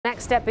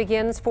next step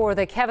begins for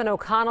the Kevin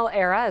O'Connell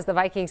era as the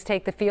Vikings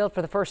take the field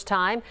for the first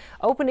time,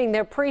 opening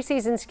their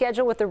preseason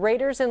schedule with the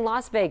Raiders in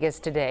Las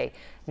Vegas today.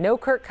 No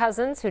Kirk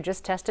Cousins, who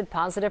just tested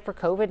positive for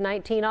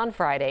COVID-19 on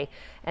Friday,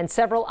 and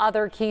several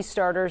other key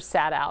starters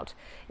sat out.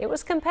 It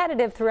was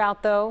competitive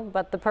throughout, though,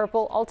 but the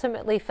Purple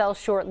ultimately fell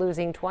short,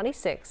 losing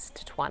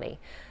 26-20.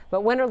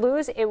 But win or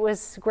lose, it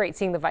was great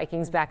seeing the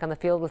Vikings back on the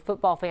field with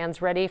football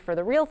fans ready for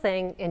the real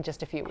thing in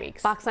just a few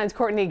weeks. Fox 9's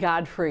Courtney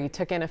Godfrey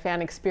took in a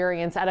fan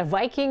experience at a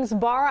Vikings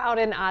bar out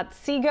in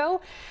Otsego,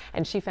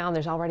 and she found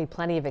there's already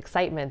plenty of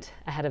excitement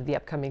ahead of the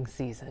upcoming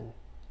season.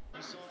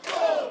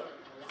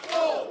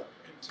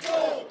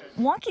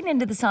 Walking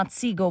into this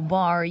Otsego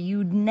bar,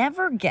 you'd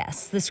never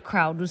guess this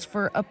crowd was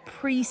for a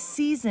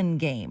preseason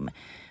game.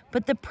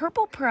 But the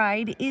Purple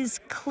Pride is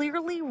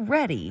clearly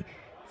ready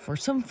for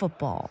some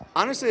football.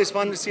 Honestly, it's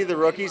fun to see the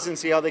rookies and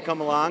see how they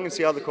come along and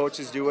see how the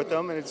coaches do with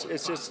them. And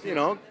it's just, you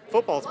know,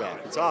 football's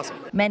back. It's awesome.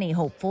 Many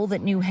hopeful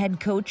that new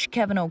head coach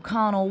Kevin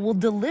O'Connell will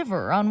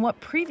deliver on what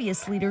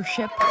previous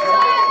leadership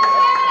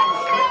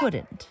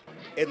couldn't.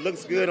 It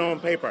looks good on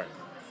paper,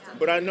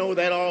 but I know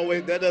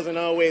that doesn't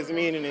always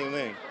mean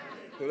anything.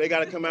 So they got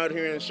to come out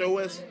here and show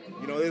us.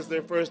 You know, this is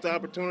their first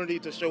opportunity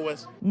to show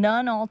us.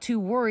 None all too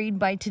worried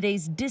by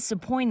today's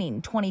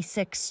disappointing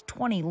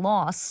 26-20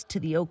 loss to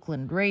the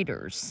Oakland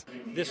Raiders.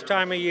 This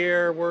time of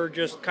year, we're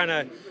just kind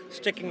of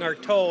sticking our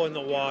toe in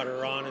the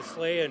water,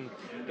 honestly, and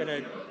going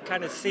to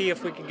kind of see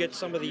if we can get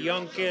some of the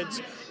young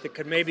kids that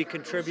could maybe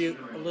contribute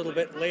a little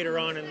bit later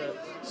on in the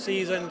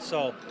season.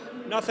 So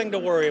nothing to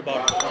worry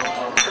about.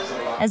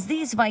 As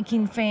these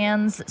Viking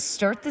fans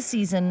start the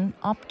season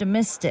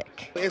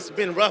optimistic. It's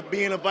been rough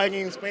being a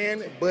Vikings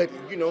fan, but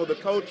you know the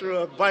culture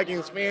of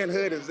Vikings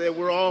fanhood is that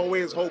we're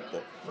always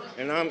hopeful,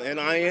 and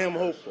I am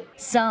hopeful.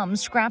 Some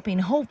scrapping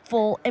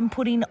hopeful and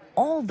putting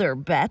all their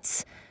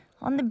bets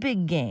on the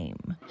big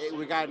game.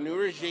 We got a new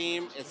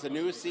regime. It's a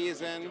new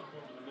season.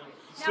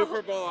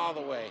 Super Bowl all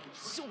the way.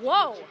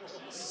 Whoa!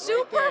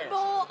 Super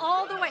Bowl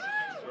all the way.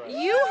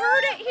 You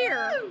heard it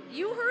here.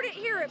 You heard it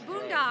here at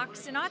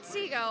Boondocks in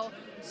Otsego.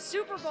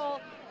 Super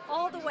Bowl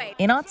all the way.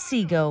 In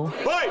Otsego,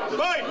 Fight!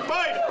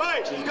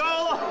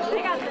 Go!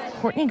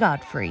 Courtney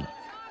Godfrey,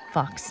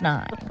 Fox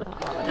 9.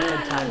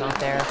 Good time out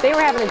there. They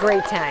were having a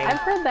great time. I've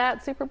heard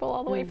that Super Bowl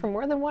all the way from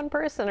more than one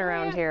person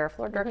around here.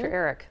 Floor Director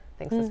Eric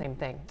thinks the same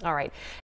thing. All right.